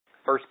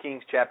1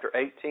 Kings chapter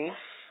 18,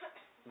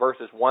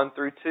 verses 1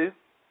 through 2.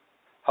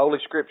 Holy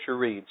Scripture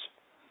reads,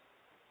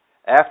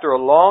 After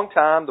a long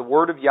time the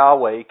word of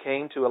Yahweh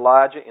came to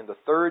Elijah in the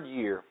 3rd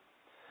year.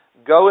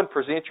 Go and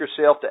present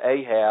yourself to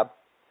Ahab.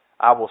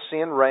 I will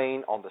send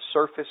rain on the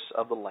surface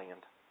of the land.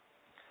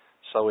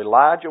 So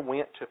Elijah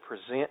went to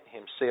present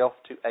himself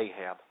to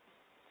Ahab.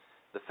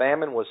 The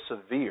famine was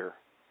severe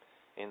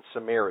in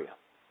Samaria.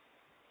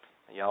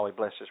 Yahweh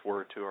bless His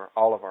word to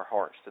all of our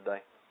hearts today.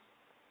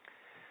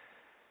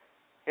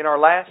 In our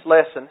last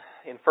lesson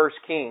in 1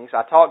 Kings,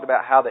 I talked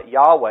about how that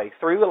Yahweh,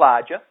 through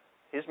Elijah,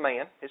 his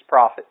man, his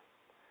prophet,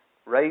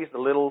 raised the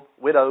little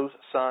widow's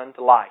son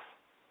to life.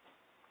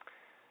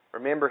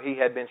 Remember, he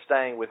had been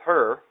staying with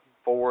her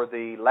for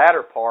the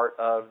latter part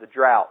of the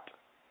drought,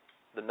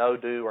 the no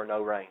dew or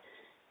no rain.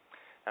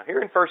 Now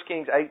here in 1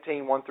 Kings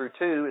 18, 1 through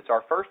 2, it's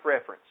our first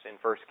reference in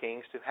 1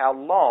 Kings to how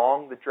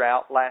long the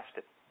drought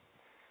lasted.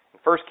 In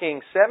 1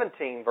 Kings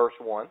 17, verse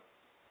 1,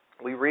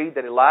 we read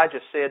that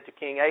Elijah said to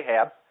King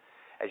Ahab,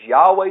 As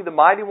Yahweh, the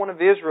mighty one of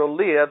Israel,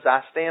 lives,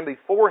 I stand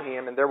before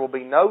him, and there will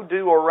be no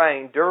dew or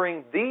rain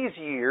during these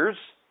years,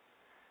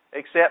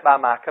 except by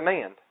my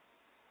command.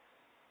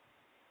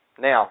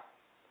 Now,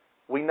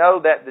 we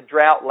know that the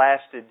drought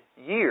lasted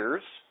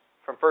years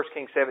from 1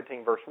 Kings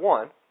 17, verse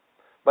 1,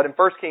 but in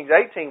 1 Kings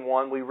 18,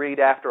 1, we read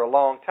after a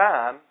long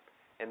time,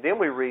 and then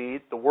we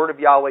read the word of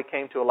Yahweh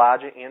came to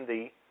Elijah in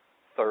the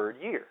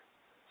 3rd year.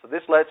 So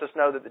this lets us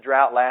know that the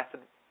drought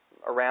lasted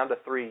around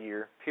a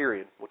 3-year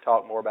period. We'll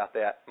talk more about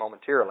that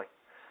momentarily.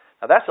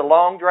 Now that's a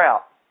long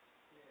drought.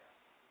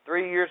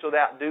 3 years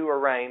without dew or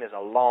rain is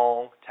a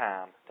long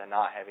time to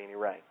not have any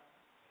rain.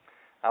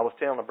 I was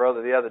telling a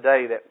brother the other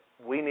day that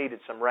we needed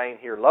some rain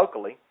here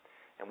locally,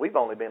 and we've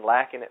only been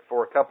lacking it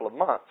for a couple of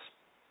months.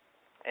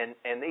 And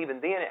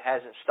even then it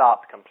hasn't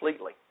stopped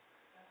completely.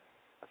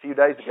 A few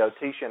days ago,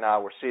 Tisha and I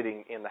were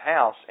sitting in the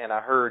house, and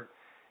I heard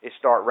it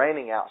start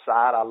raining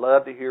outside. I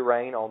love to hear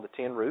rain on the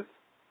tin roof.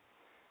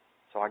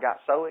 So I got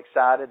so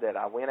excited that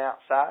I went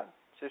outside,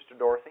 Sister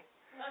Dorothy.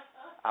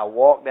 I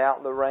walked out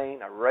in the rain.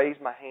 I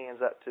raised my hands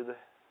up to the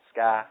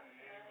sky.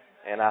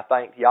 And I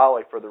thanked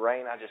Yahweh for the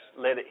rain. I just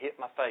let it hit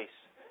my face.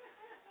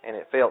 And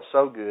it felt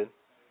so good.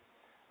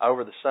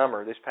 Over the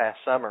summer, this past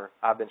summer,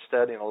 I've been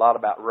studying a lot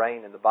about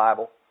rain in the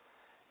Bible.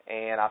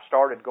 And I've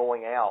started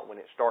going out. When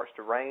it starts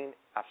to rain,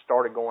 I've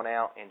started going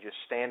out and just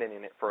standing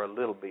in it for a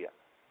little bit.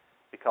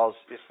 Because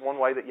it's one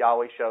way that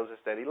Yahweh shows us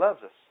that He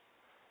loves us.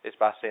 It's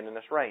by sending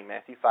us rain.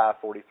 Matthew 5,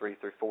 43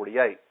 through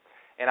 48.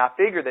 And I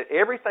figure that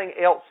everything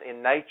else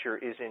in nature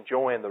is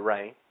enjoying the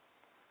rain.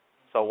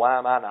 So why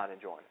am I not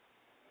enjoying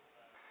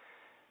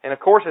it? And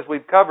of course, as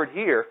we've covered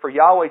here, for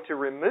Yahweh to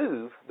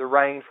remove the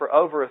rain for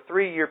over a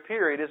 3-year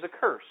period is a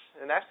curse.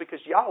 And that's because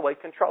Yahweh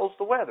controls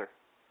the weather.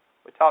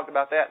 We talked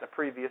about that in a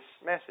previous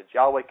message.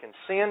 Yahweh can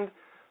send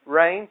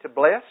rain to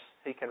bless.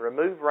 He can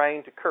remove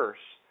rain to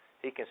curse.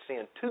 He can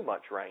send too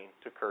much rain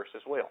to curse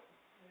as well.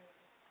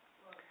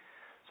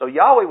 So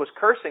Yahweh was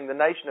cursing the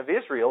nation of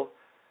Israel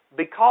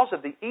because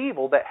of the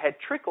evil that had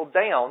trickled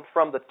down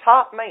from the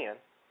top man.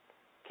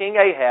 King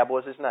Ahab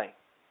was his name.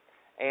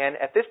 And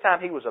at this time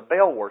he was a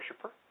Baal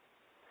worshiper.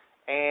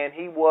 And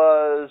he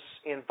was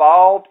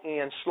involved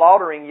in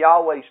slaughtering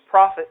Yahweh's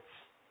prophets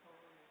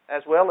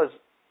as well as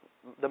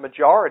the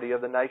majority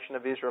of the nation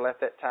of Israel at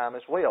that time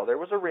as well. There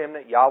was a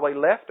remnant. Yahweh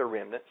left a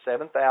remnant,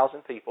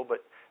 7,000 people,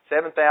 but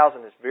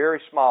 7,000 is very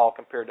small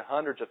compared to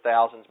hundreds of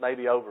thousands,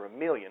 maybe over 1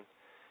 million,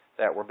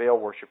 that were Baal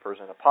worshippers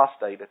and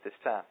apostate at this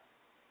time.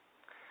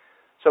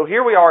 So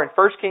here we are in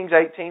 1 Kings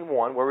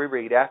 18:1, where we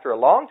read, After a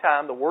long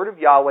time the word of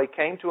Yahweh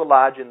came to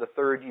Elijah in the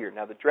 3rd year.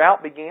 Now the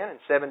drought began in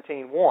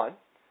 17:1,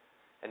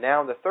 and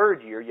now in the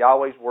 3rd year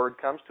Yahweh's word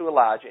comes to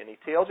Elijah, and He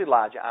tells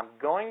Elijah, I'm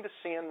going to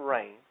send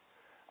rain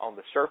on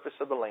the surface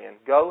of the land.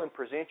 Go and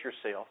present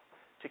yourself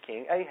to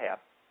King Ahab.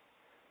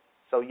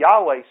 So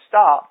Yahweh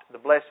stopped the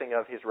blessing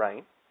of His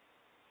rain,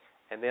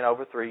 and then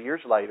over 3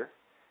 years later,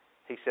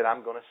 He said,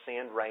 I'm going to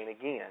send rain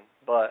again.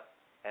 But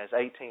as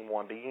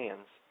 18:1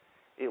 begins,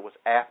 it was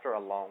after a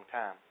long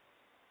time.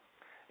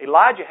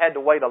 Elijah had to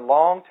wait a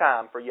long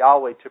time for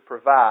Yahweh to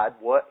provide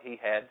what he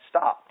had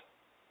stopped.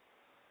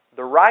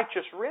 The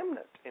righteous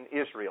remnant in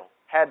Israel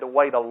had to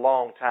wait a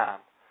long time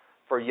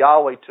for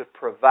Yahweh to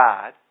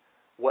provide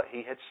what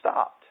He had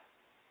stopped.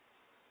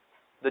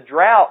 The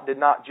drought did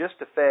not just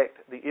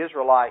affect the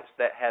Israelites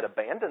that had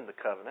abandoned the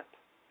covenant.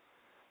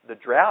 The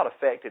drought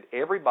affected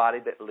everybody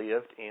that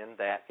lived in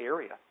that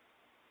area,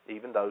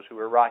 even those who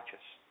were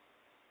righteous.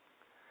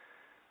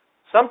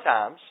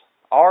 Sometimes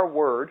our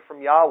word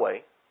from Yahweh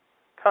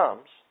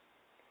comes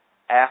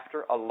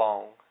after a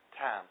long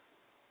time.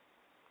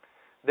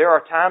 There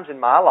are times in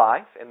my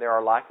life, and there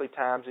are likely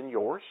times in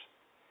yours,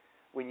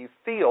 when you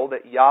feel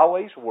that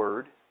Yahweh's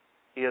word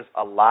is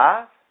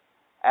alive,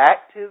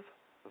 active,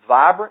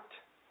 vibrant.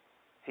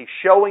 He's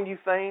showing you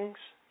things,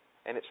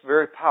 and it's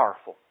very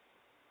powerful.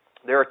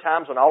 There are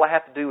times when all I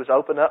have to do is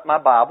open up my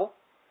Bible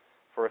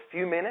for a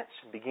few minutes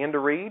and begin to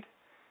read,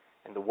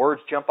 and the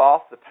words jump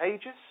off the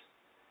pages,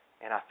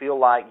 And I feel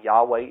like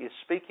Yahweh is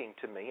speaking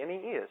to me, and He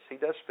is. He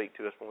does speak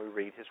to us when we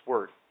read His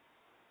Word.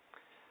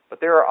 But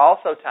there are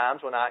also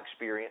times when I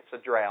experience a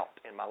drought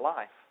in my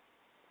life.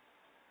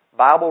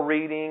 Bible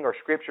reading or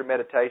Scripture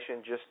meditation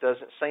just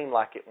doesn't seem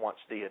like it once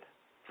did.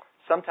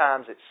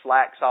 Sometimes it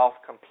slacks off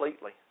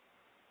completely,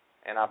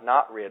 and I've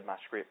not read my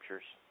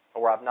Scriptures,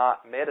 or I've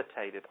not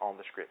meditated on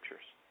the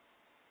Scriptures.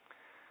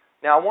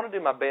 Now, I want to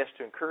do my best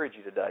to encourage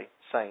you today,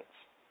 saints.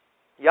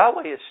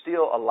 Yahweh is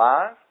still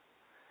alive.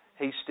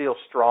 He's still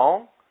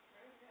strong.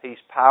 He's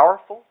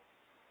powerful.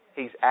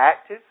 He's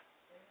active,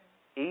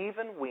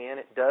 even when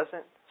it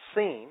doesn't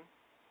seem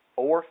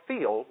or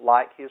feel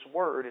like His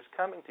Word is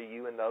coming to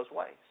you in those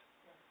ways.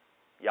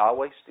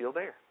 Yahweh's still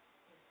there.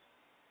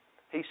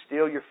 He's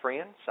still your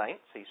friend,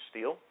 saints. He's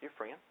still your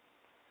friend.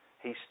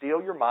 He's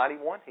still your mighty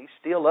one. He's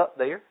still up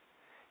there.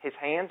 His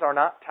hands are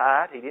not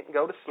tied. He didn't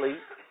go to sleep.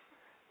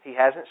 He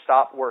hasn't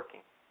stopped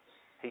working.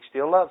 He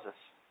still loves us.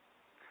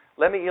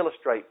 Let me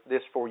illustrate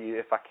this for you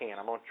if I can.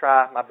 I'm going to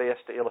try my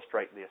best to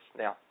illustrate this.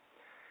 Now,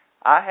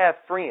 I have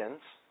friends,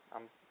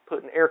 I'm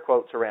putting air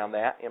quotes around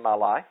that, in my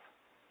life.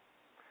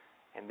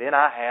 And then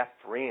I have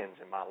friends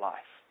in my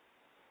life.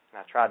 And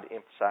I tried to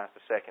emphasize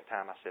the second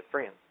time I said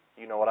friend.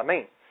 You know what I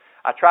mean.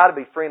 I try to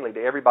be friendly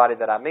to everybody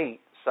that I meet.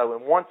 So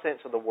in one sense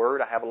of the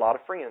word, I have a lot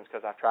of friends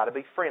because I try to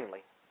be friendly.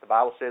 The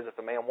Bible says if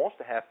a man wants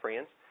to have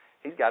friends,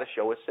 he's got to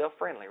show himself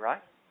friendly,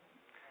 right?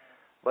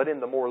 But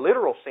in the more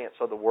literal sense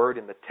of the word,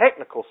 in the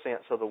technical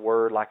sense of the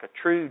word, like a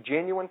true,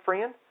 genuine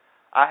friend,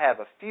 I have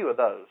a few of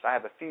those. I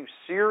have a few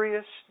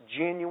serious,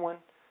 genuine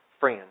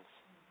friends.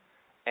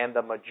 And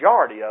the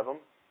majority of them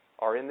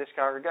are in this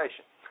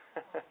congregation.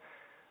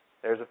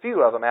 There's a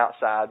few of them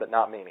outside, but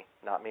not many.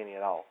 Not many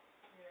at all.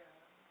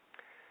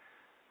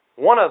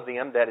 One of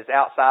them that is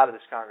outside of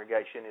this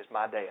congregation is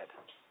my dad.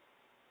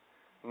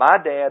 My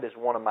dad is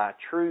one of my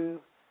true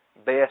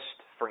best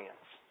friends.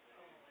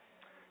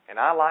 And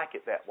I like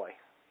it that way.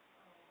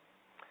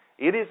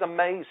 It is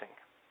amazing.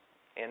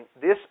 And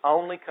this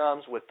only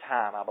comes with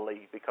time, I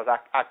believe, because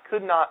I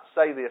could not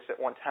say this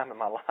at one time in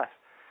my life.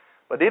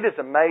 But it is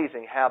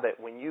amazing how that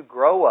when you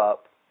grow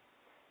up,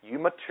 you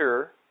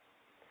mature,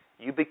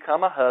 you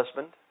become a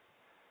husband,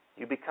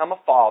 you become a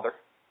father,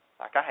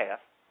 like I have,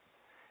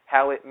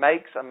 how it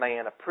makes a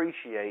man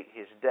appreciate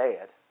his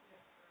dad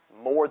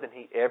more than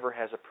he ever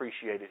has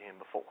appreciated him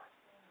before.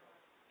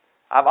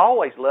 I've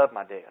always loved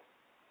my dad.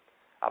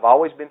 I've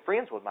always been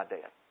friends with my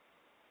dad.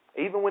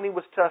 Even when he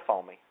was tough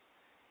on me,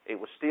 it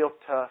was still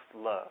tough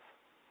love.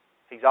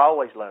 He's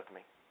always loved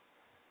me.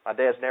 My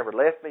dad's never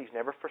left me. He's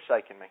never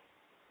forsaken me.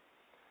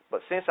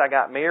 But since I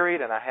got married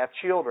and I have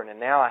children, and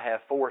now I have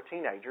 4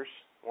 teenagers,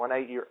 one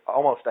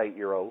almost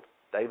 8-year-old.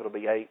 David will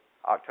be 8,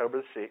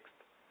 October the 6th.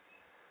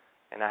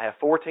 And I have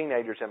 4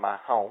 teenagers in my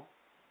home.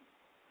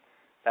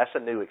 That's a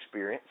new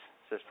experience,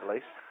 Sister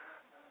Lisa.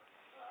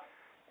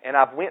 And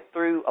I've went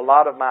through a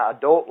lot of my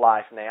adult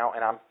life now,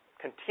 and I'm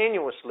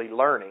continuously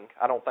learning.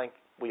 I don't think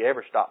we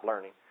ever stop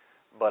learning,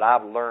 but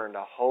I've learned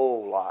a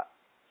whole lot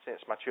since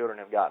my children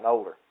have gotten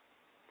older.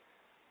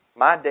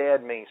 My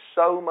dad means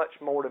so much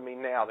more to me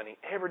now than he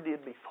ever did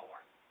before.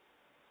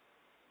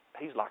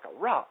 He's like a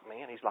rock,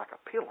 man. He's like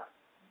a pillar.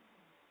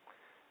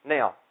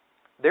 Now,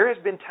 there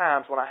has been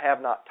times when I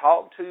have not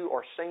talked to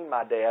or seen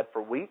my dad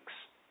for weeks.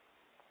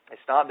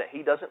 It's not that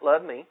he doesn't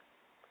love me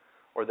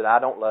or that I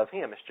don't love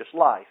him. It's just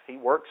life. He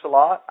works a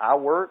lot. I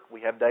work.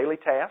 We have daily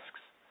tasks.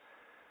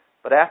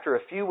 But after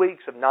a few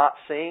weeks of not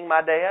seeing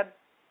my dad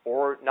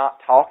or not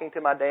talking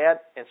to my dad,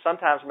 and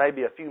sometimes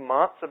maybe a few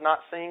months of not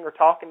seeing or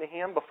talking to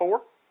him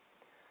before,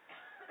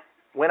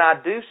 when I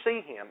do see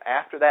him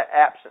after that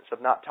absence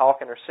of not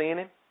talking or seeing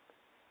him,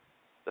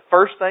 the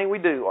first thing we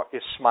do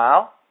is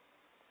smile.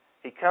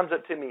 He comes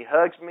up to me, he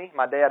hugs me.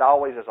 My dad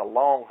always is a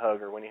long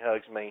hugger when he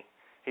hugs me.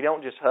 He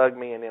don't just hug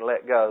me and then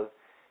let go.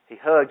 He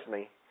hugs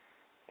me,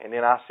 and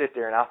then I sit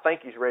there and I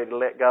think he's ready to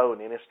let go,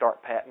 and then he'll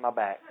start patting my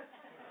back.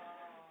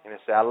 And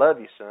he'll say, I love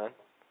you, son.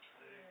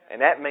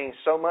 And that means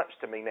so much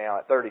to me now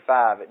at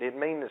 35. It didn't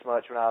mean as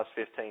much when I was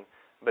 15,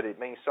 but it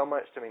means so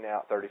much to me now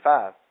at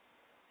 35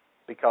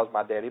 because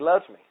my daddy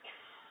loves me.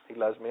 He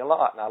loves me a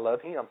lot, and I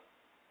love him.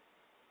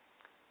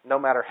 No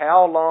matter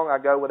how long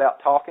I go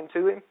without talking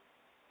to him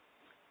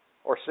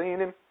or seeing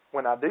him,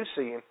 when I do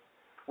see him,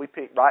 we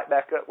pick right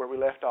back up where we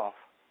left off.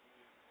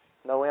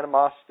 No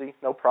animosity,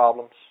 no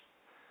problems.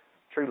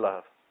 True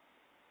love.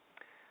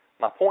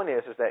 My point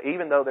is that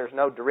even though there's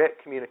no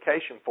direct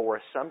communication for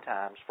us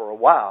sometimes for a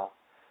while,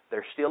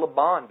 there's still a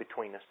bond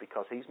between us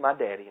because he's my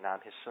daddy and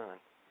I'm his son.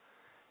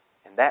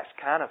 And that's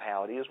kind of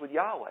how it is with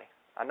Yahweh.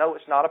 I know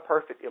it's not a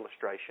perfect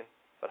illustration,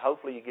 but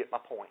hopefully you get my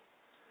point.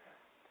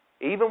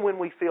 Even when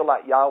we feel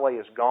like Yahweh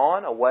is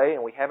gone, away,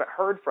 and we haven't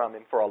heard from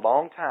him for a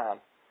long time,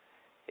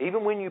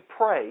 even when you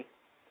pray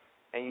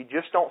and you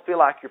just don't feel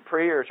like your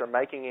prayers are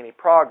making any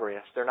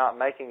progress, they're not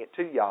making it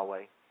to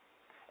Yahweh.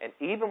 And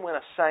even when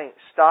a saint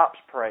stops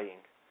praying,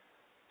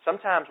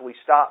 sometimes we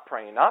stop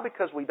praying, not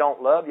because we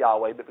don't love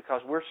Yahweh, but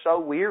because we're so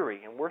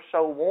weary and we're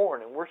so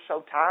worn and we're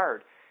so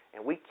tired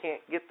and we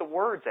can't get the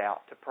words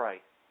out to pray.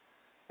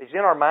 He's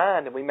in our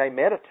mind, and we may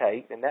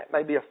meditate, and that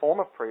may be a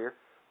form of prayer,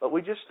 but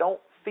we just don't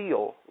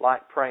feel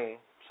like praying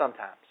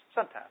sometimes.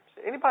 Sometimes.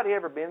 Anybody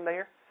ever been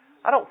there?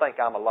 I don't think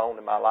I'm alone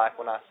in my life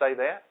when I say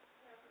that.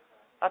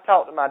 I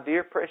talked to my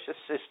dear, precious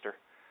sister,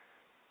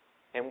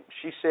 and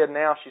she said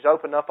now she's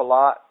opened up a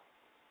lot.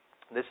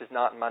 This is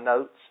not in my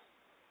notes.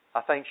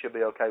 I think she'll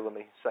be okay with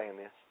me saying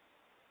this.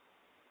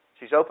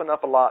 She's opened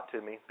up a lot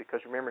to me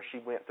because, remember, she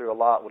went through a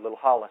lot with little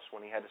Hollis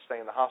when he had to stay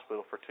in the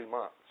hospital for 2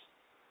 months.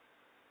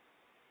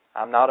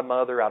 I'm not a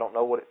mother. I don't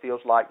know what it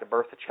feels like to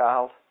birth a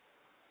child.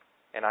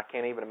 And I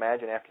can't even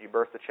imagine after you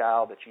birth the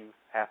child that you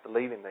have to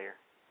leave him there,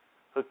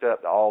 hooked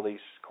up to all these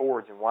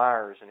cords and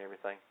wires and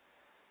everything.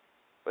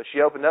 But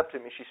she opened up to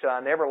me. She said,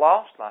 I never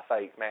lost my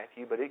faith,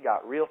 Matthew, but it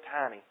got real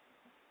tiny.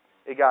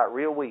 It got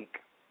real weak.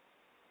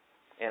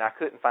 And I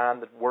couldn't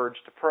find the words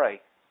to pray.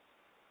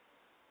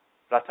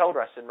 But I told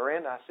her, I said,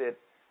 Miranda, I said,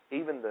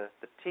 even the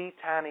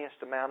tiniest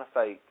amount of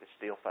faith is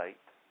still faith.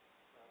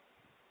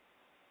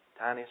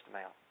 Tiniest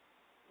amount.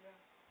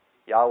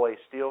 Yahweh is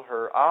still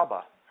her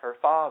Abba, her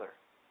Father.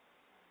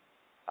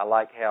 I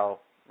like how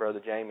Brother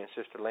Jamie and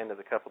Sister Linda,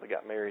 the couple that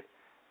got married,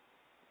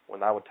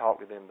 when I would talk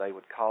to them, they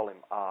would call him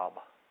Ab,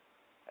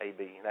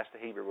 A-B, and that's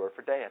the Hebrew word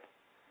for Dad.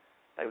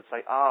 They would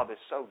say, Ab is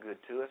so good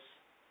to us.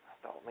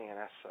 I thought, man,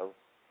 that so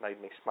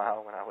made me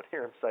smile when I would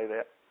hear him say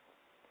that.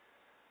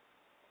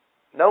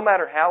 No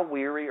matter how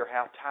weary or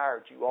how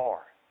tired you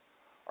are,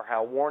 or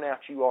how worn out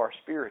you are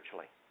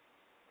spiritually,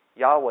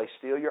 Yahweh's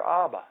still your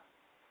Abba.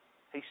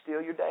 He's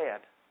still your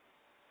Dad.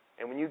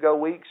 And when you go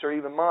weeks or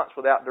even months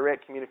without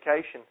direct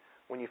communication,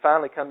 when you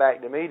finally come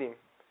back to meet Him,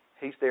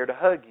 He's there to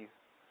hug you.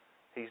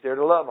 He's there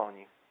to love on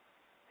you.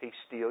 He's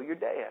still your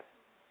Dad.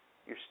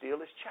 You're still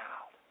His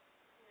child.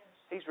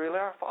 He's really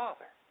our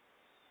Father.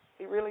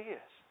 He really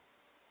is.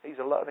 He's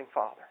a loving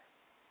Father.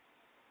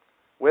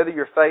 Whether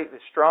your faith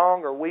is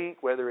strong or weak,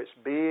 whether it's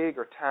big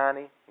or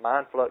tiny,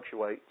 mine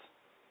fluctuates.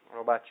 I don't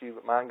know about you,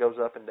 but mine goes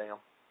up and down.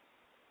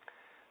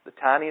 The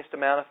tiniest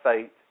amount of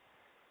faith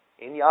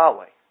in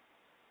Yahweh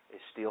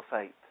is still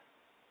faith.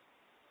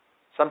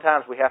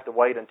 Sometimes we have to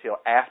wait until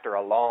after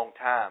a long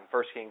time,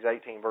 1 Kings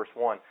 18 verse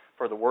 1,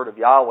 for the word of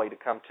Yahweh to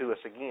come to us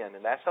again.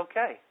 And that's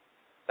okay.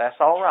 That's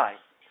all right.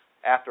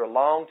 After a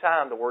long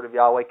time, the word of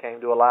Yahweh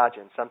came to Elijah.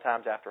 And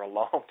sometimes after a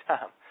long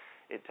time,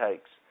 it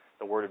takes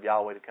the word of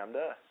Yahweh to come to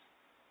us.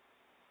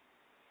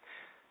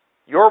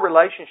 Your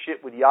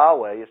relationship with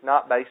Yahweh is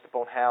not based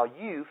upon how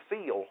you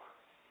feel.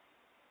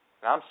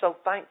 And I'm so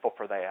thankful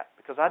for that,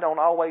 because I don't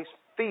always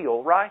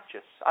feel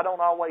righteous. I don't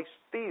always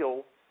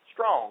feel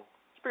strong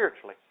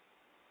spiritually.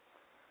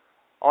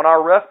 On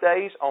our rough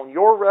days, on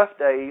your rough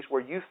days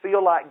where you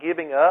feel like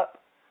giving up,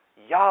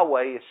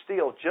 Yahweh is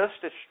still just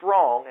as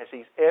strong as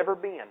He's ever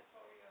been.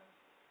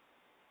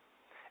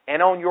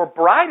 And on your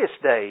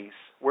brightest days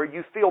where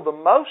you feel the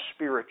most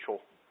spiritual,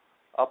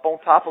 up on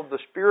top of the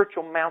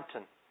spiritual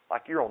mountain,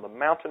 like you're on the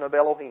mountain of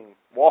Elohim,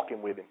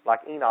 walking with Him, like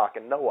Enoch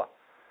and Noah,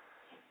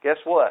 guess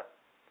what?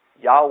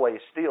 Yahweh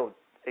is still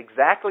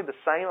exactly the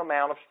same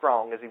amount of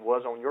strong as He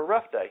was on your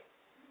rough day.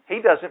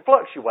 He doesn't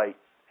fluctuate.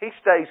 He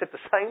stays at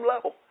the same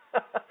level.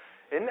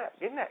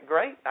 Isn't that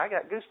great? I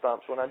got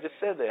goosebumps when I just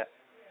said that.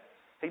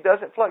 He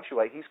doesn't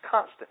fluctuate. He's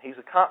constant. He's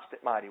a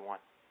constant mighty one.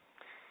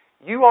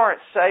 You aren't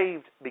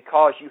saved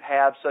because you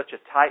have such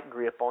a tight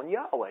grip on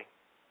Yahweh.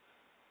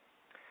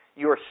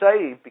 You are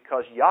saved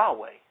because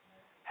Yahweh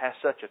has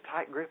such a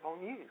tight grip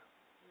on you.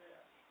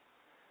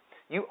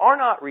 You are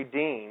not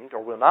redeemed,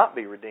 or will not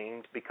be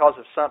redeemed, because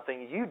of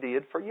something you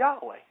did for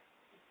Yahweh.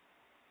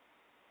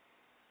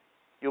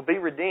 You'll be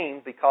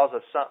redeemed because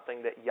of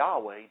something that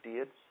Yahweh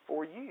did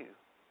for you.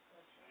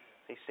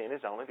 He sent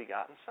His only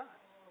begotten Son.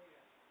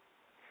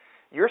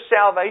 Your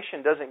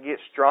salvation doesn't get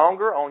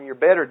stronger on your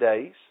better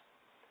days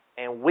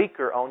and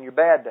weaker on your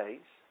bad days.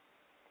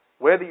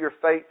 Whether your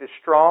faith is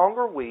strong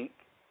or weak,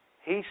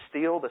 He's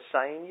still the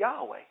same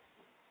Yahweh.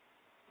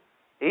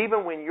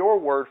 Even when your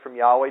word from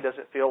Yahweh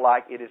doesn't feel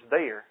like it is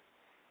there,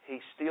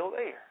 He's still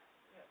there.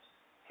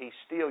 He's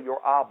still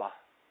your Abba,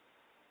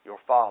 your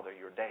Father,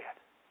 your Dad.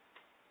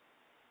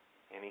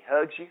 And He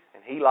hugs you,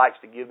 and He likes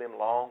to give them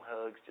long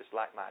hugs just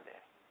like my daddy.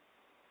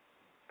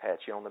 Pat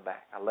you on the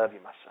back. I love you,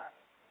 my son.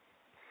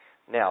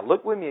 Now,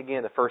 look with me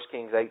again to 1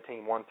 Kings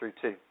 18, 1 through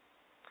 2.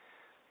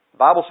 The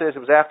Bible says it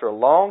was after a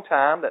long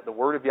time that the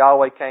word of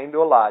Yahweh came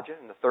to Elijah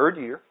in the 3rd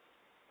year.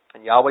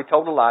 And Yahweh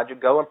told Elijah,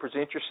 go and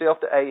present yourself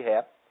to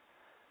Ahab.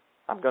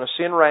 I'm going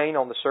to send rain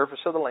on the surface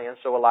of the land.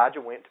 So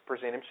Elijah went to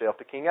present himself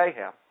to King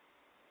Ahab.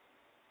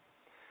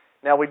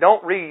 Now, we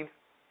don't read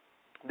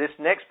this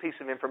next piece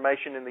of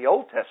information in the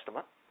Old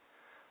Testament,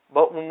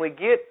 but when we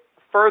get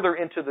further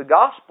into the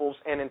Gospels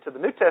and into the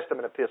New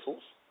Testament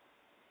epistles,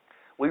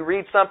 we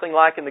read something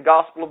like in the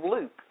Gospel of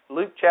Luke,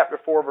 Luke chapter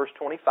 4, verse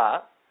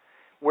 25,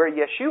 where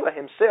Yeshua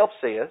Himself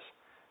says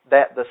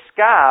that the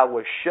sky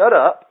was shut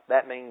up,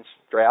 that means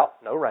drought,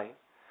 no rain,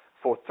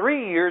 for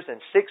 3 years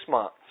and 6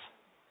 months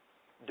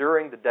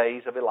during the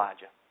days of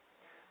Elijah.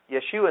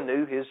 Yeshua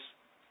knew his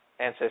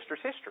ancestors'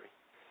 history.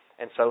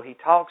 And so He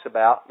talks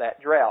about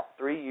that drought,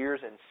 3 years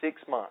and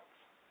 6 months.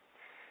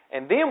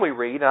 And then we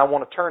read, and I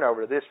want to turn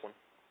over to this one.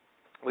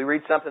 We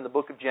read something in the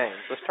book of James.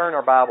 Let's turn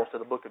our Bibles to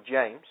the book of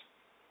James.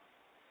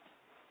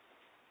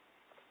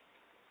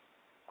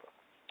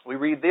 We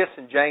read this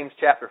in James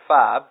chapter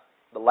 5,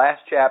 the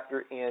last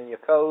chapter in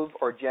Yaakov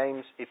or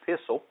James'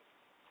 epistle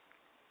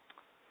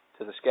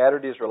to the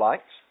scattered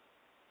Israelites,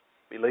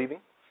 believing.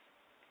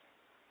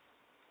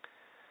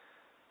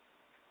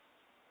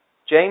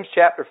 James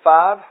chapter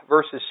 5,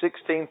 verses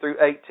 16 through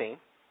 18.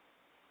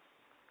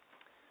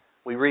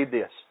 We read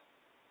this.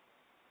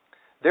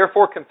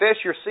 Therefore confess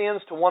your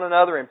sins to one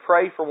another and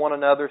pray for one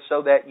another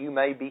so that you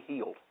may be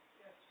healed.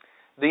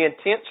 The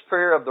intense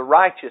prayer of the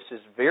righteous is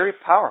very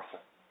powerful.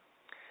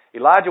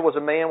 Elijah was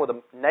a man with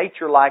a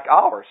nature like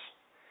ours,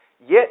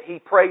 yet he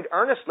prayed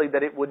earnestly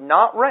that it would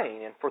not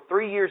rain, and for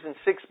 3 years and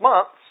 6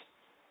 months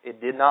it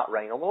did not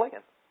rain on the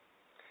land.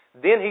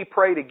 Then he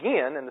prayed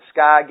again, and the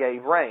sky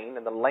gave rain,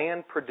 and the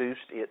land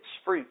produced its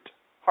fruit,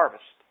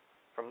 harvest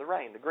from the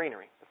rain, the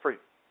greenery, the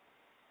fruit.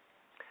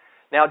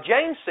 Now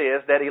James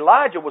says that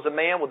Elijah was a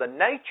man with a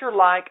nature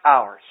like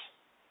ours.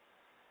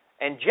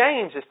 And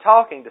James is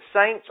talking to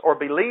saints or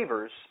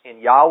believers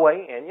in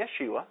Yahweh and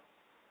Yeshua.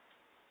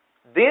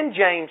 Then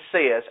James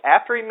says,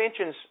 after he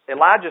mentions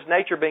Elijah's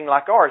nature being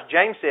like ours,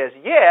 James says,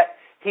 yet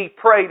he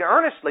prayed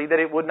earnestly that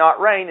it would not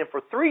rain, and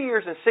for 3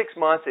 years and 6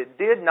 months it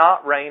did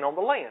not rain on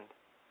the land.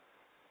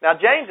 Now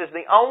James is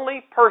the only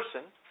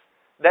person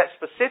that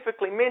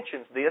specifically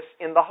mentions this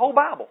in the whole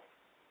Bible.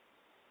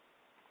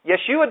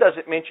 Yeshua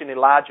doesn't mention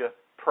Elijah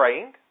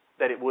praying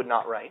that it would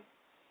not rain.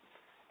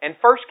 And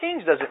 1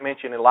 Kings doesn't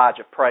mention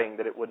Elijah praying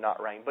that it would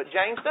not rain, but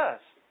James does.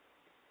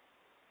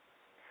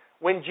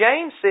 When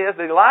James says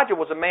that Elijah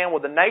was a man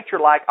with a nature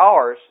like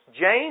ours,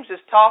 James is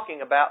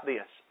talking about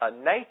this, a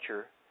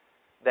nature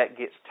that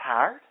gets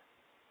tired,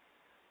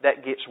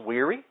 that gets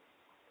weary,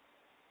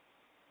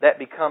 that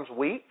becomes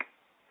weak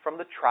from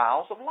the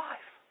trials of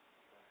life.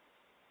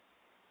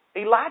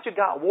 Elijah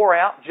got wore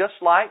out just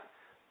like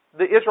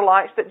the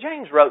Israelites that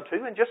James wrote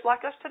to and just like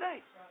us today.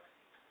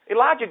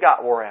 Elijah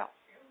got wore out.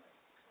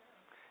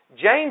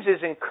 James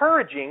is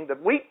encouraging the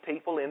weak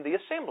people in the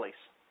assemblies.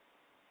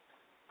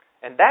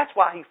 And that's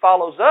why he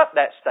follows up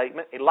that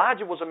statement.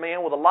 Elijah was a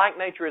man with a like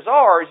nature as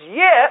ours,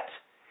 yet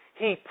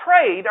he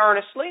prayed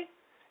earnestly,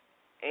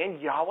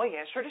 and Yahweh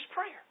answered his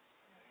prayer.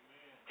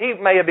 He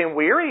may have been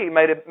weary, he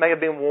may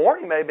have been worn,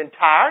 he may have been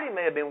tired, he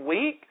may have been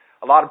weak.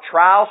 A lot of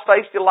trials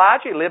faced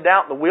Elijah. He lived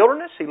out in the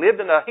wilderness. He lived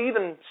in a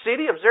heathen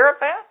city of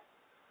Zarephath.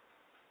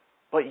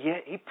 But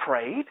yet he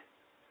prayed,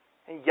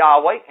 and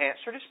Yahweh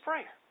answered his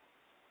prayer.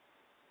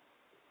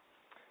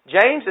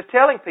 James is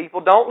telling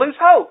people, don't lose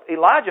hope.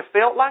 Elijah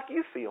felt like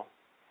you feel.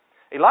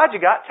 Elijah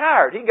got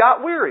tired. He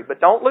got weary. But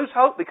don't lose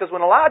hope, because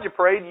when Elijah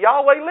prayed,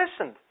 Yahweh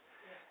listened.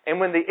 And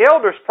when the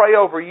elders pray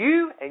over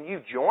you and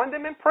you join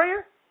them in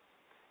prayer,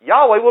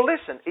 Yahweh will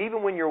listen,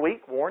 even when you're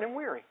weak, worn, and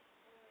weary.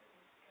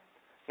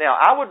 Now,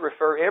 I would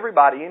refer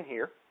everybody in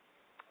here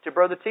to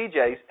Brother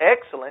TJ's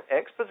excellent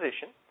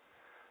exposition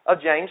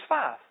of James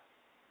 5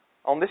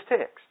 on this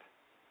text.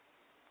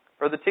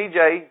 Brother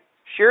TJ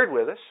shared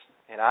with us,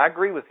 and I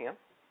agree with him,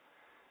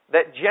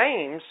 that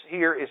James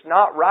here is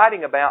not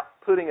writing about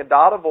putting a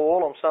dot of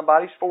oil on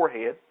somebody's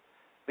forehead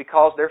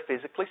because they're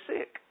physically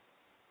sick.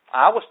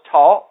 I was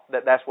taught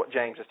that that's what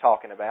James is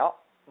talking about,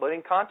 but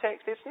in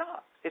context it's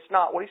not. It's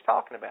not what he's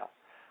talking about.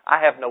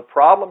 I have no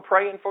problem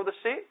praying for the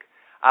sick.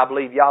 I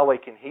believe Yahweh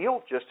can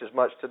heal just as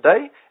much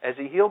today as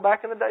he healed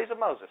back in the days of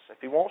Moses. If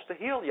he wants to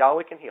heal,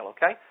 Yahweh can heal,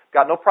 okay?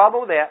 Got no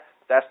problem with that.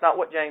 That's not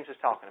what James is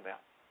talking about.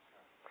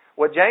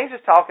 What James is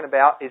talking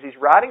about is he's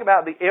writing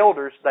about the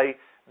elders.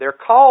 They're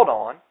called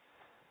on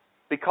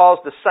because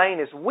the saint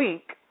is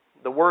weak.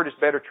 The word is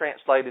better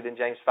translated in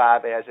James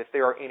 5 as, if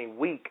there are any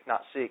weak,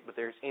 not sick, but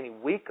there's any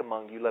weak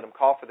among you, let them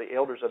call for the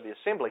elders of the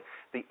assembly.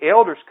 The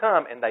elders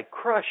come and they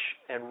crush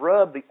and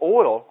rub the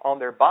oil on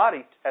their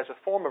body as a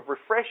form of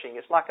refreshing.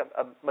 It's like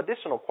a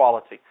medicinal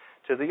quality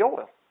to the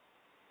oil.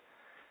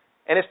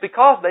 And it's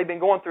because they've been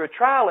going through a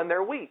trial and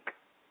they're weak.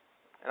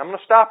 And I'm going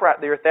to stop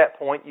right there at that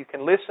point. You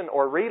can listen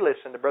or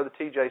re-listen to Brother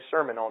TJ's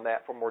sermon on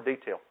that for more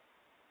detail.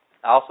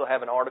 I also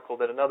have an article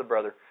that another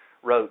brother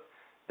wrote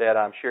that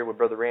I'm sharing with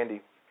Brother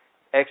Randy.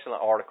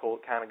 Excellent article.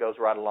 It kind of goes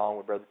right along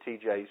with Brother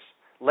TJ's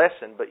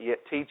lesson, but yet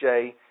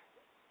TJ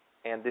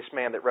and this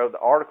man that wrote the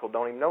article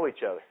don't even know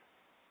each other.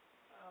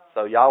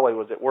 So Yahweh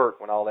was at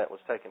work when all that was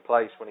taking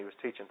place when he was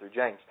teaching through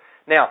James.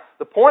 Now,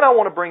 the point I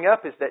want to bring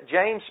up is that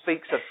James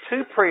speaks of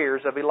two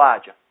prayers of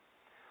Elijah.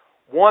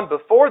 One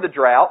before the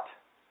drought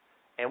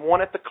and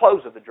one at the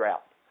close of the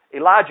drought.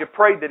 Elijah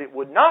prayed that it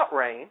would not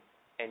rain,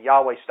 and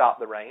Yahweh stopped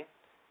the rain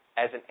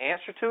as an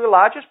answer to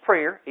Elijah's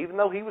prayer, even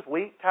though he was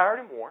weak, tired,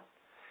 and worn.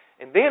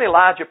 And then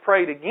Elijah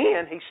prayed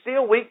again. He's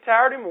still weak,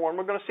 tired, and worn.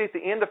 We're going to see at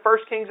the end of 1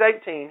 Kings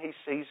 18,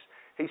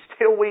 he's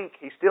still weak,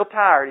 he's still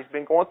tired, he's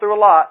been going through a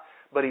lot.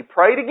 But he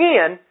prayed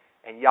again,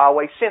 and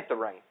Yahweh sent the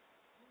rain.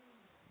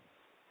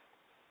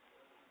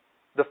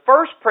 The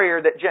first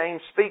prayer that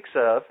James speaks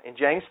of in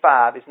James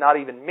 5 is not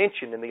even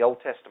mentioned in the Old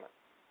Testament.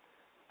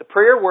 The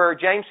prayer where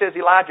James says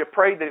Elijah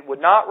prayed that it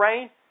would not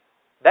rain,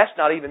 that's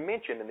not even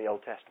mentioned in the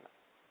Old Testament.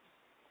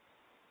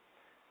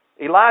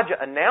 Elijah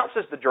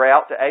announces the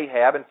drought to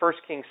Ahab in 1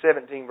 Kings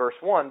 17 verse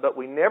 1, but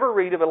we never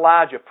read of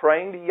Elijah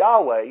praying to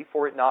Yahweh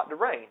for it not to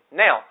rain.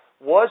 Now,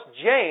 was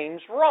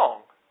James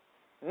wrong?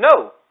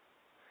 No.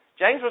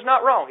 James was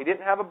not wrong. He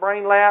didn't have a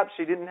brain lapse.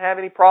 He didn't have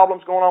any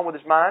problems going on with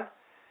his mind.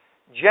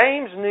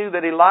 James knew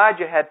that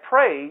Elijah had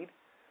prayed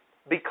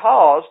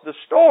because the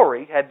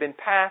story had been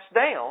passed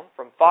down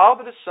from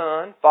father to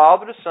son,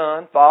 father to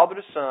son, father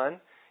to son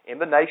in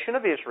the nation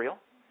of Israel.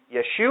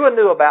 Yeshua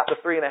knew about the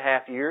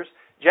 3.5 years.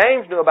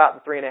 James knew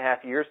about the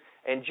 3.5 years.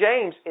 And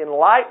James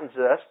enlightens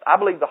us. I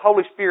believe the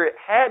Holy Spirit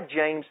had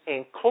James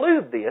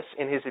include this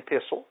in his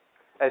epistle,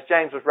 as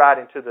James was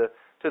writing to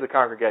the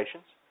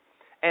congregations,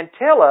 and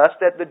tell us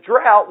that the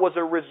drought was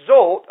a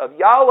result of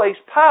Yahweh's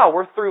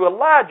power through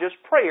Elijah's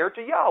prayer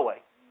to Yahweh.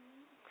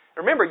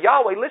 Remember,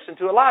 Yahweh listened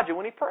to Elijah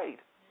when he prayed.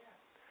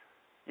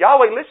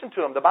 Yahweh listened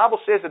to him. The Bible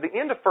says at the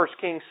end of 1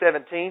 Kings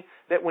 17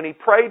 that when he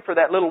prayed for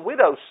that little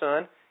widow's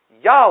son,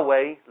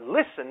 Yahweh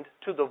listened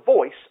to the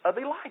voice of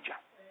Elijah.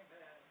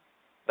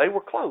 They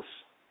were close,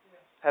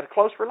 had a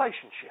close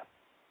relationship.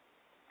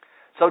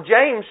 So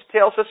James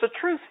tells us a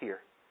truth here.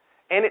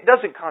 And it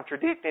doesn't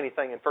contradict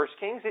anything in 1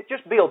 Kings, it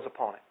just builds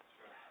upon it.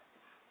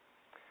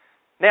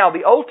 Now,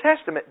 the Old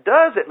Testament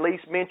does at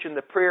least mention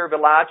the prayer of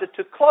Elijah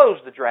to close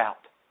the drought.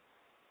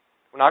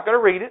 We're not going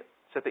to read it.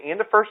 It's at the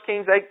end of 1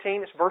 Kings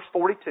 18, it's verse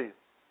 42.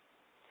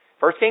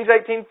 1 Kings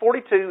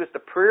 18:42 is the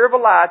prayer of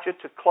Elijah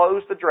to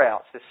close the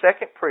drought. It's the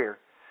second prayer.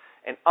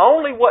 And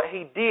only what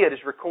he did is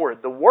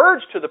recorded. The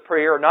words to the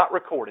prayer are not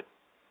recorded.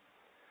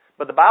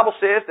 But the Bible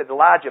says that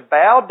Elijah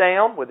bowed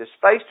down with his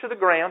face to the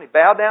ground. He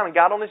bowed down and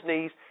got on his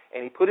knees,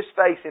 and he put his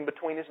face in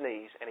between his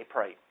knees, and he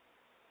prayed.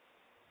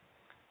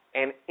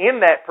 And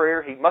in that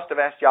prayer, he must have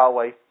asked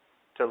Yahweh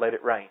to let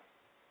it rain,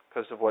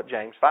 because of what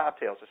James 5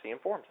 tells us. He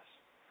informs us.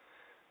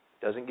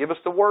 Doesn't give us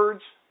the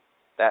words.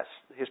 That's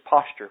his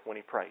posture when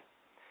he prayed.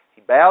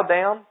 He bowed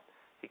down.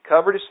 He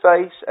covered his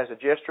face as a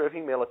gesture of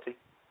humility.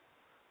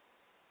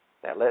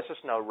 That lets us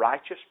know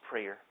righteous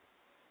prayer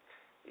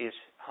is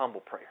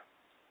humble prayer.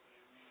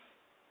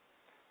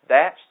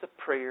 That's the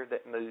prayer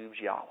that moves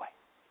Yahweh.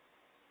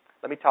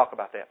 Let me talk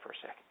about that for a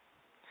second.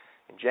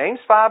 In James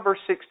 5 verse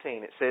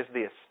 16 it says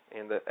this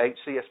in the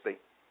HCSB.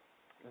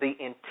 The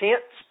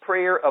intense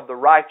prayer of the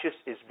righteous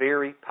is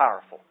very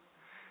powerful.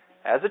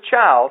 As a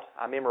child,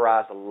 I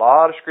memorized a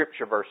lot of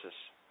scripture verses.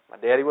 My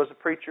daddy was a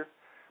preacher.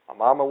 My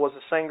mama was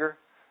a singer.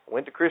 I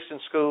went to Christian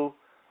school.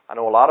 I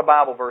know a lot of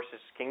Bible verses.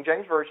 King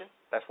James Version,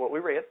 that's what we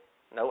read.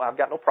 No, I've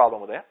got no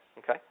problem with that.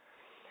 Okay.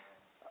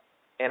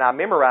 And I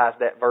memorized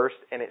that verse,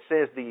 and it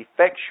says, the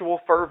effectual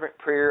fervent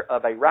prayer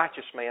of a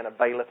righteous man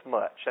availeth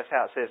much. That's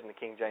how it says in the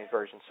King James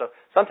Version. So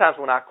sometimes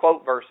when I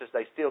quote verses,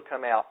 they still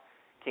come out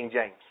King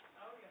James,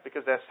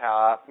 because that's how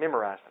I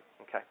memorized them.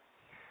 Okay.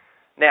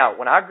 Now,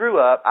 when I grew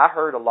up, I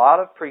heard a lot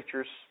of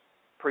preachers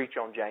preach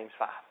on James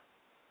 5.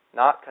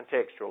 Not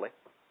contextually,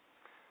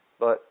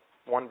 but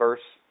one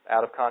verse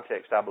out of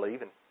context, I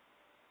believe. And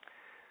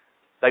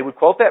they would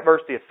quote that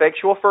verse, the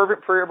effectual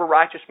fervent prayer of a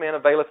righteous man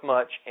availeth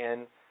much,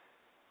 and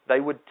they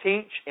would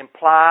teach,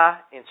 imply,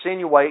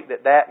 insinuate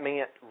that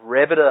meant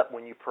rev it up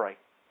when you pray.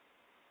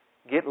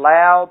 Get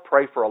loud,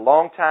 pray for a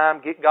long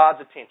time, get God's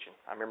attention.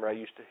 I remember I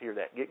used to hear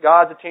that. Get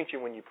God's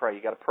attention when you pray.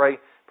 You got to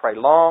pray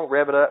long,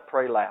 rev it up,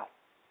 pray loud.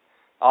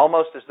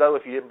 Almost as though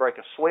if you didn't break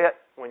a sweat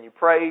when you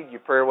prayed, your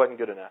prayer wasn't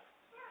good enough.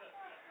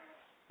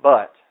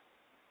 But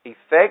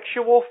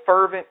effectual,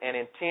 fervent, and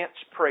intense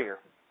prayer.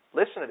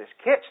 Listen to this.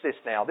 Catch this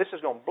now. This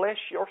is going to bless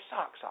your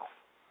socks off.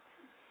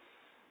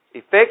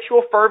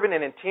 Effectual, fervent,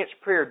 and intense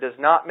prayer does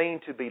not mean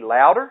to be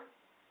louder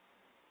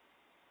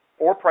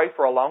or pray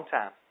for a long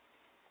time.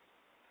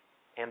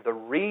 And the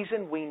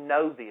reason we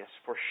know this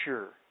for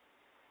sure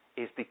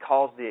is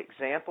because the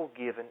example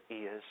given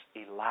is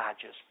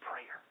Elijah's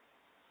prayer.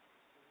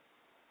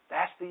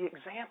 That's the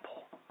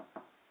example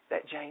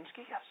that James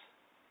gives.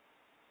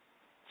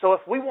 So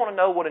if we want to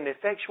know what an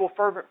effectual,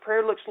 fervent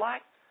prayer looks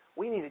like,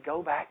 we need to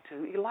go back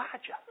to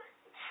Elijah.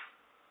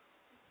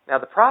 Now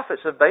the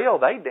prophets of Baal,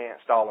 they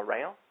danced all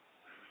around.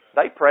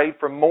 They prayed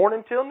from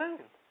morning till noon.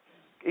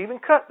 Even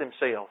cut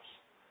themselves,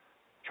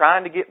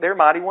 trying to get their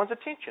mighty one's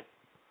attention.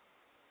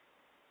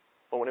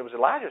 But when it was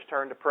Elijah's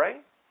turn to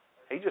pray,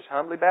 he just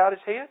humbly bowed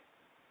his head,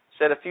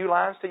 said a few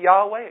lines to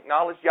Yahweh,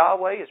 acknowledged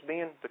Yahweh as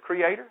being the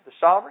Creator, the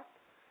Sovereign,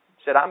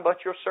 said, I'm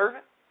but your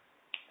servant.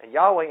 And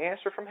Yahweh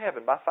answered from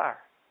heaven by fire.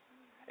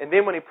 And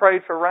then when he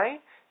prayed for rain,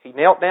 he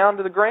knelt down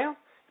to the ground,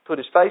 put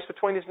his face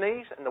between his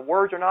knees, and the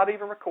words are not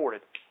even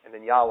recorded. And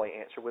then Yahweh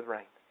answered with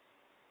rain.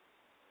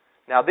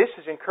 Now this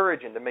is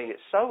encouraging to me. It's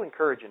so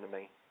encouraging to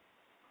me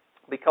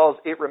because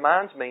it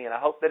reminds me, and I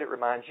hope that it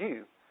reminds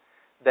you,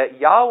 that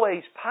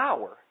Yahweh's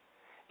power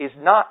is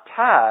not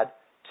tied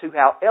to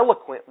how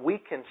eloquent we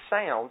can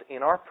sound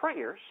in our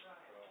prayers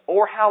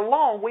or how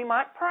long we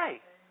might pray.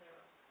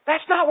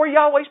 That's not where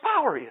Yahweh's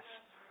power is.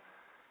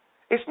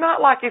 It's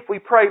not like if we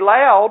pray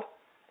loud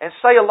and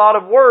say a lot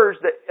of words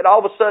that it all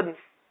of a sudden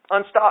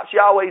unstops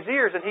Yahweh's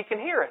ears and He can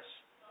hear us.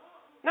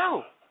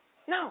 No.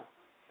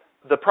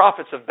 The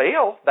prophets of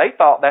Baal, they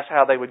thought that's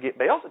how they would get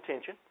Baal's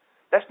attention.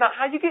 That's not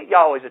how you get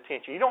Yahweh's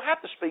attention. You don't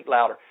have to speak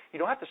louder. You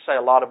don't have to say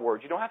a lot of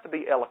words. You don't have to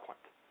be eloquent.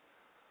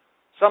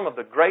 Some of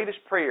the greatest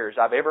prayers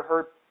I've ever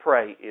heard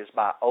pray is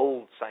by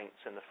old saints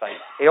in the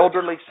faith,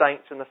 elderly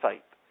saints in the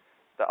faith.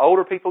 The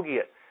older people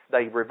get,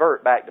 they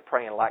revert back to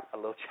praying like a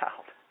little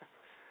child.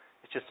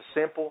 It's just a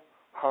simple,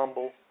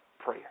 humble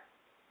prayer.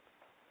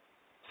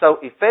 So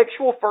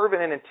effectual,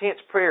 fervent, and intense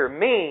prayer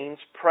means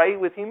pray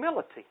with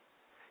humility.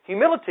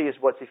 Humility is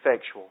what's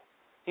effectual.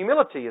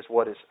 Humility is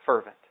what is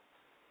fervent.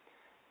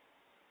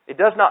 It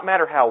does not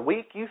matter how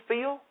weak you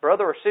feel,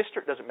 brother or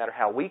sister. It doesn't matter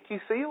how weak you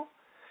feel.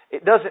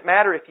 It doesn't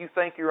matter if you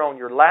think you're on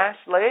your last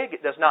leg.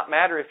 It does not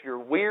matter if you're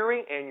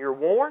weary and you're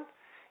worn.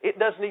 It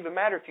doesn't even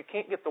matter if you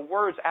can't get the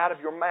words out of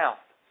your mouth.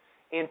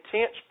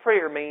 Intense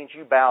prayer means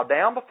you bow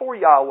down before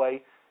Yahweh,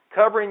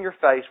 covering your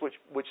face,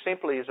 which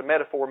simply is a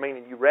metaphor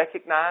meaning you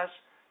recognize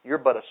you're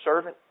but a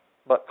servant,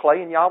 but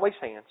clay in Yahweh's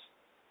hands.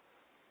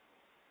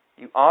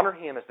 You honor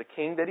Him as the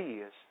King that He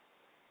is,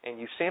 and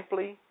you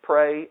simply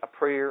pray a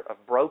prayer of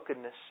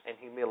brokenness and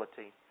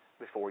humility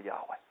before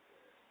Yahweh.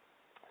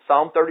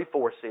 Psalm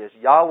 34 says,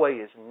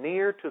 Yahweh is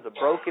near to the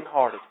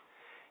brokenhearted,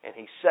 and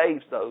He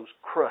saves those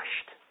crushed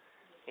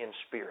in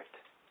spirit.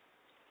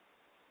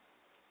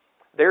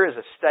 There is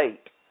a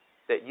state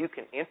that you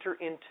can enter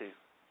into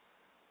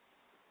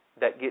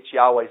that gets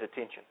Yahweh's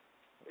attention.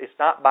 It's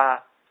not by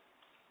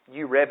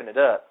you revving it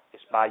up.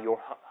 It's by your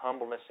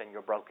humbleness and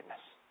your brokenness.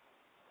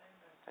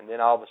 And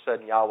then all of a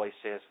sudden Yahweh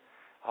says,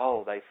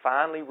 oh, they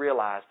finally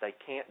realized they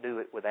can't do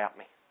it without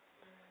me.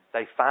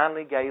 They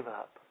finally gave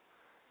up.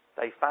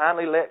 They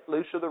finally let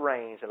loose of the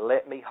reins and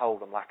let me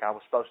hold them like I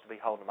was supposed to be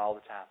holding them all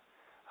the time.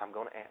 I'm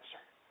going to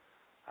answer.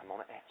 I'm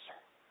going to answer.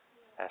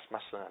 That's my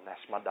son.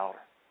 That's my daughter.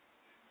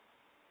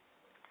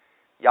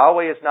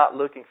 Yahweh is not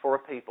looking for a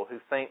people who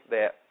think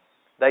that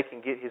they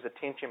can get His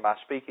attention by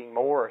speaking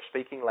more or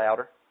speaking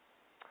louder.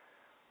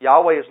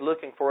 Yahweh is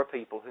looking for a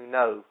people who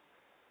know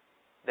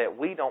that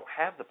we don't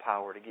have the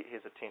power to get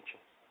His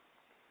attention.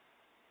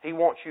 He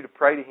wants you to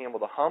pray to Him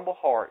with a humble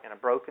heart and a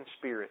broken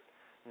spirit,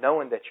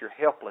 knowing that you're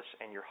helpless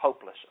and you're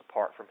hopeless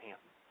apart from Him.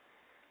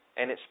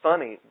 And it's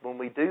funny, when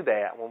we do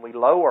that, when we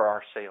lower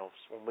ourselves,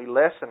 when we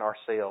lessen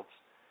ourselves,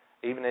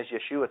 even as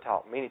Yeshua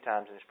taught many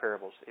times in His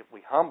parables, if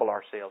we humble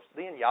ourselves,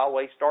 then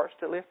Yahweh starts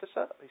to lift us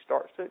up. He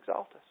starts to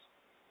exalt us.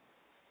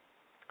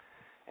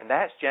 And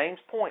that's James'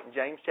 point in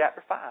James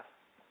chapter 5.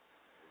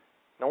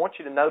 Now I want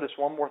you to notice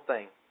one more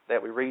thing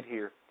that we read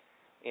here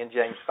in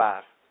James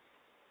 5.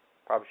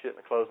 Probably shouldn't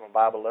have closed my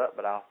Bible up,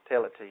 but I'll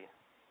tell it to you.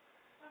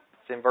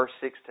 It's in verse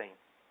 16. It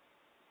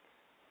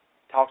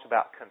talks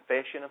about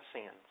confession of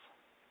sins.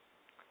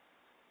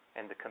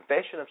 And the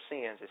confession of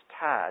sins is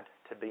tied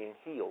to being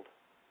healed.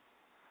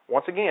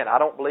 Once again, I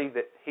don't believe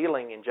that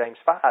healing in James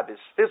 5 is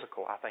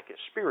physical. I think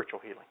it's spiritual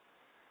healing.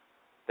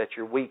 That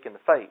you're weak in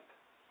the faith.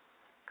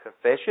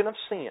 Confession of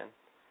sin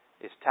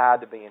is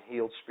tied to being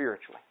healed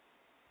spiritually.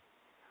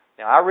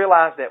 Now, I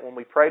realize that when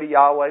we pray to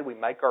Yahweh, we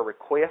make our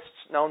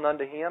requests known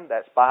unto Him.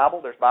 That's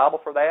Bible. There's Bible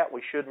for that.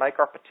 We should make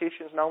our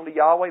petitions known to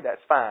Yahweh.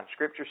 That's fine.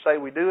 Scriptures say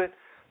we do it,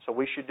 so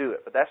we should do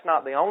it. But that's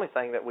not the only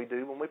thing that we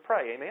do when we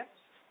pray. Amen?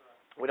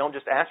 We don't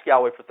just ask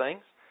Yahweh for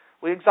things.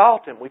 We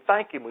exalt Him. We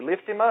thank Him. We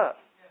lift Him up.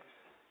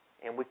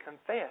 And we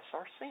confess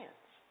our sins.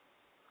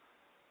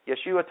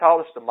 Yeshua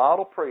taught us the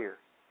model prayer.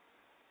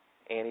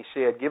 And He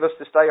said, give us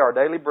this day our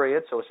daily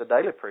bread, so it's a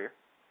daily prayer.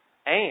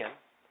 And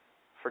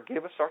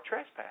forgive us our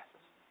trespasses,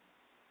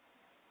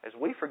 as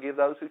we forgive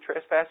those who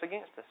trespass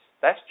against us.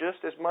 That's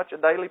just as much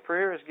a daily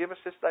prayer as give us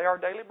this day our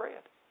daily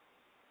bread.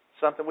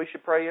 Something we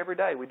should pray every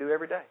day. We do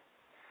every day.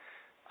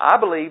 I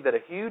believe that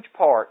a huge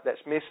part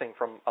that's missing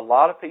from a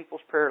lot of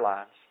people's prayer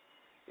lives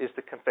is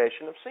the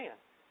confession of sin.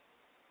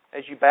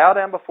 As you bow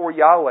down before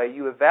Yahweh,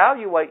 you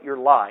evaluate your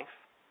life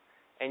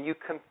and you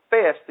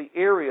confess the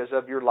areas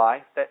of your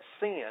life that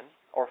sin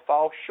or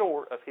fall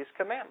short of His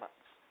commandments.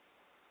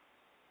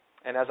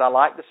 And as I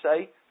like to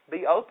say,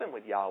 be open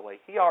with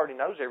Yahweh. He already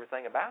knows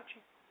everything about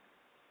you.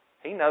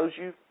 He knows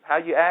you how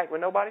you act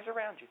when nobody's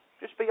around you.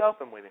 Just be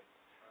open with Him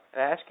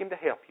and ask Him to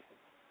help you.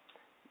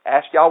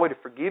 Ask Yahweh to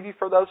forgive you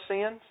for those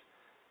sins.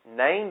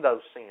 Name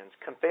those sins.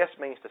 Confess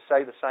means to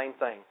say the same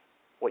thing.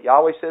 What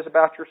Yahweh says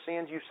about your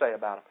sins, you say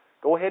about them.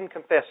 Go ahead and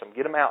confess them.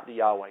 Get them out to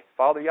Yahweh.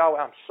 Father Yahweh,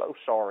 I'm so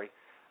sorry.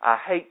 I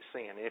hate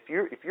sin. And if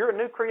you're a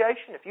new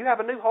creation, if you have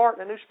a new heart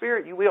and a new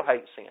spirit, you will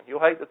hate sin. You'll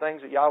hate the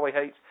things that Yahweh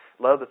hates,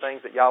 love the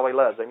things that Yahweh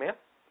loves. Amen?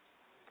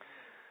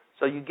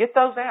 So you get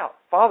those out.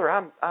 Father,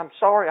 I'm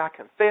sorry. I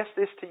confess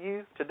this to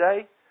you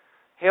today.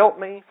 Help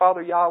me,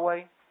 Father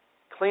Yahweh.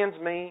 Cleanse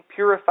me.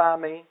 Purify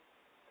me.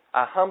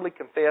 I humbly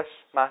confess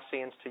my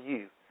sins to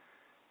you.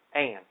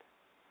 And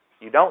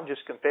you don't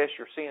just confess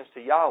your sins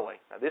to Yahweh.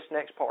 Now this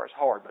next part is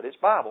hard, but it's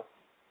Bible.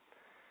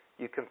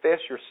 You confess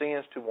your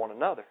sins to one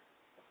another.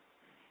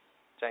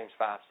 James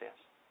 5 says.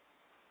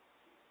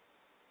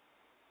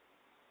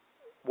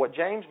 What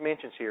James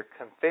mentions here,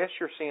 confess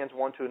your sins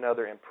one to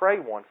another and pray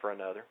one for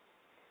another,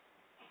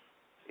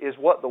 is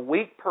what the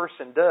weak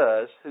person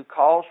does who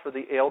calls for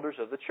the elders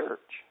of the church.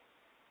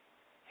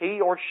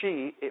 He or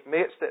she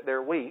admits that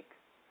they're weak,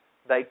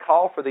 They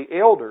call for the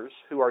elders,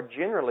 who are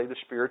generally the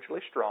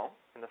spiritually strong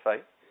in the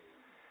faith.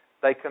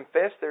 They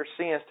confess their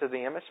sins to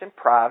them as in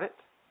private,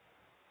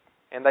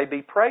 and they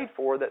be prayed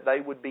for that they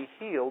would be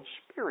healed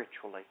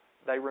spiritually.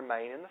 They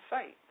remain in the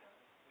faith.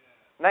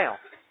 Now,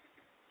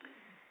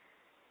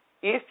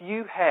 if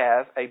you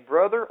have a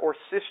brother or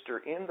sister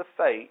in the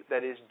faith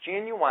that is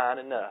genuine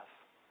enough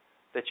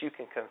that you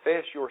can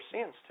confess your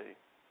sins to,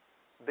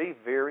 be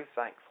very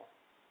thankful.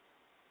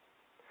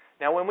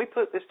 Now, when we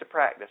put this to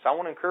practice, I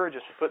want to encourage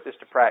us to put this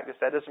to practice.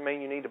 That doesn't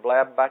mean you need to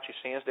blab about your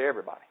sins to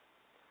everybody.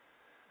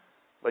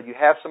 But you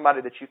have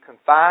somebody that you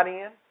confide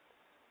in,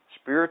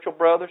 spiritual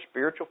brother,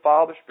 spiritual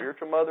father,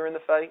 spiritual mother in the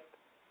faith,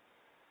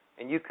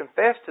 and you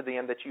confess to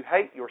them that you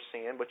hate your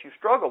sin, but you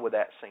struggle with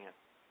that sin.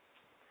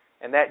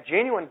 And that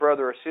genuine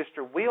brother or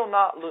sister will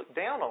not look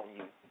down on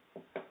you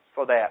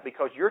for that,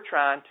 because you're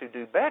trying to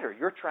do better.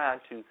 You're trying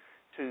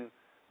to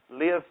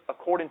live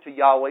according to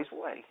Yahweh's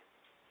way.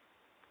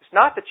 It's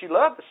not that you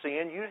love the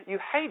sin, you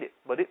hate it,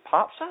 but it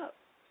pops up.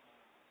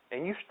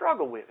 And you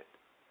struggle with it.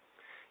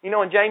 You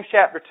know, in James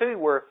chapter 2,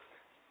 where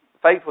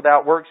faith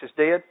without works is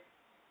dead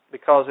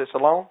because it's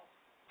alone,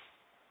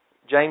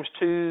 James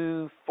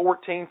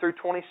 2:14 through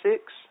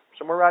 26,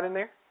 somewhere right in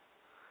there.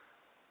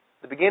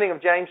 The beginning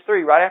of James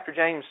 3, right after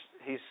James,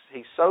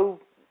 he's so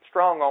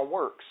strong on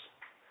works.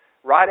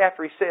 Right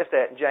after he says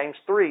that, in James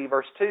 3,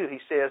 verse 2, he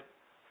says,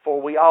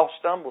 "For we all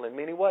stumble in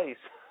many ways."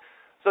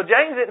 So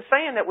James isn't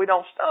saying that we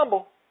don't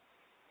stumble.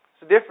 It's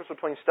the difference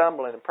between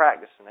stumbling and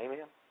practicing.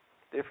 Amen?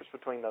 Difference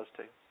between those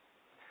two.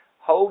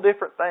 Whole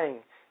different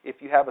thing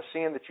if you have a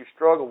sin that you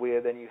struggle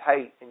with and you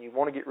hate and you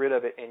want to get rid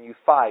of it and you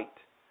fight,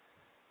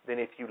 than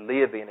if you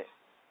live in it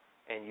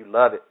and you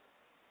love it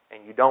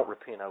and you don't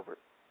repent over it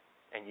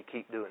and you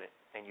keep doing it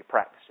and you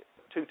practice it.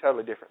 Two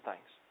totally different things.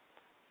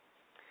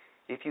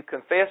 If you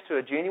confess to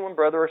a genuine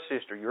brother or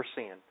sister your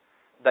sin,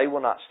 they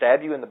will not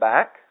stab you in the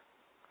back.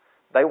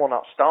 They will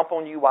not stomp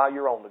on you while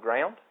you're on the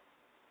ground.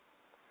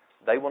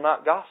 They will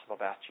not gossip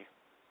about you.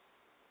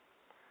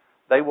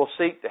 They will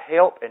seek to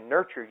help and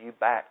nurture you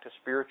back to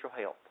spiritual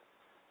health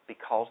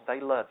because they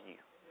love you.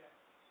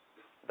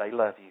 They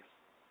love you.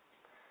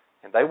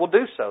 And they will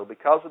do so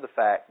because of the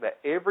fact that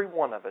every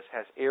one of us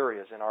has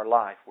areas in our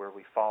life where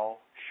we fall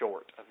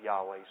short of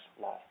Yahweh's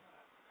law.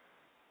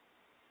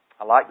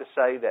 I like to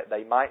say that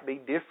they might be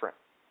different.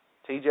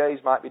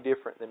 TJ's might be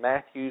different than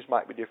Matthew's,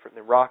 might be different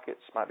than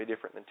Rocket's, might be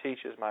different than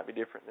Tisha's, might be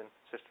different than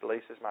Sister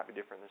Lisa's, might be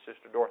different than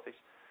Sister Dorothy's.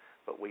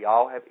 But we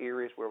all have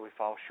areas where we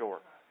fall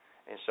short.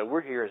 And so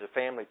we're here as a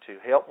family to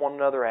help one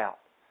another out.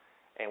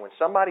 And when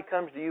somebody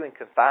comes to you and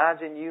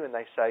confides in you and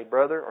they say,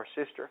 "Brother or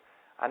sister,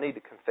 I need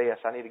to confess.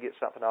 I need to get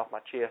something off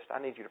my chest. I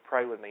need you to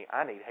pray with me.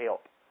 I need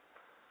help."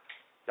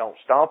 Don't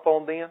stomp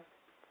on them.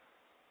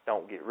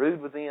 Don't get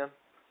rude with them.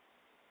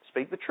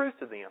 Speak the truth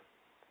to them,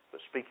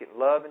 but speak it in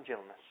love and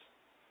gentleness.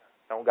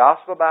 Don't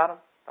gossip about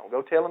them. Don't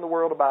go telling the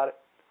world about it.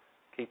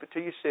 Keep it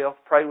to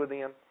yourself. Pray with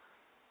them.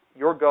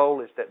 Your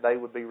goal is that they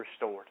would be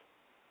restored.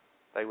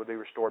 They would be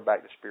restored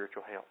back to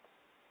spiritual health.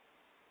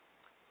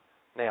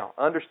 Now,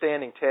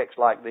 understanding texts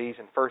like these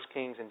in 1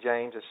 Kings and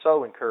James is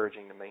so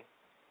encouraging to me,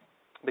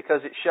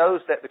 because it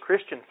shows that the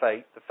Christian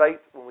faith, the faith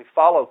when we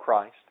follow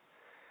Christ,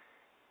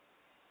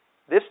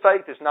 this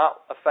faith is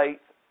not a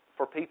faith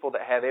for people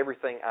that have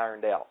everything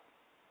ironed out.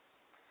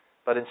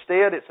 But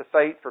instead, it's a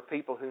faith for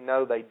people who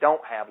know they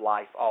don't have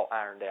life all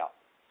ironed out.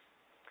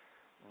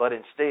 But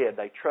instead,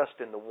 they trust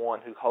in the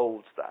one who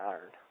holds the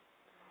iron.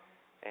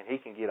 And He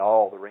can get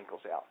all the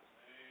wrinkles out.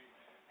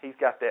 He's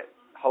got that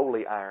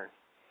holy iron.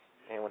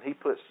 And when He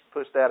puts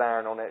that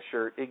iron on that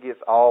shirt, it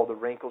gets all the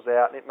wrinkles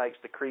out, and it makes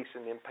the crease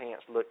in them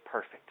pants look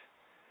perfect.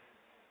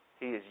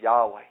 He is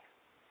Yahweh.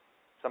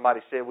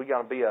 Somebody said, we're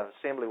going to be an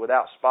assembly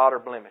without spot or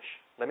blemish.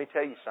 Let me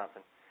tell you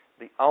something.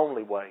 The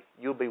only way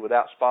you'll be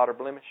without spot or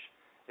blemish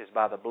is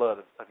by the blood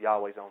of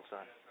Yahweh's own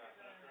Son.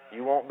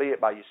 You won't be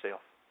it by yourself.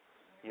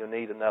 You'll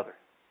need another.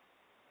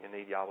 You'll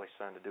need Yahweh's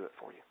Son to do it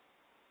for you.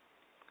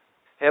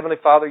 Heavenly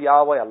Father,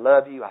 Yahweh, I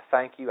love You. I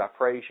thank You. I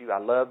praise You. I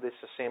love this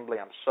assembly.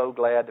 I'm so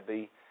glad to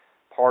be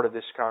part of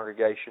this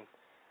congregation.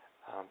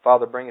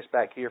 Father, bring us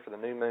back here for the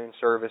new moon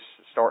service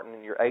starting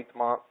in Your 8th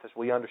month as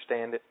we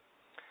understand it.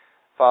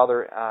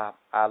 Father,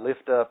 I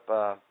lift up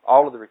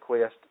all of the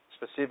requests.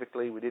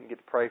 Specifically, we didn't get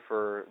to pray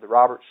for the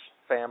Roberts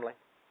family,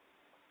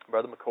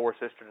 Brother McCord,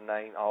 Sister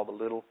Danae, all the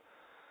little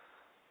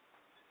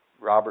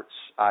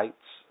Robertsites,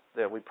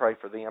 that we pray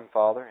for them,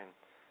 Father, and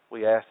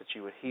we ask that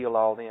You would heal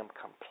all them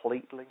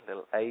completely,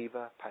 little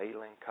Ava,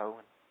 Palin,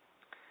 Cohen,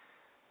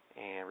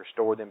 and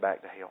restore them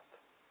back to health.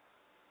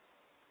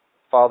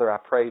 Father, I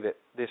pray that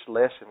this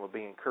lesson will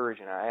be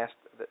encouraging. I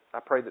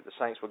pray that the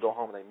saints will go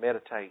home and they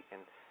meditate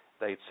and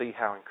they'd see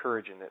how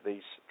encouraging that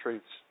these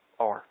truths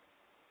are.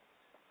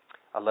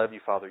 I love You,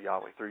 Father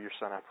Yahweh. Through Your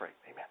Son I pray.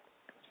 Amen.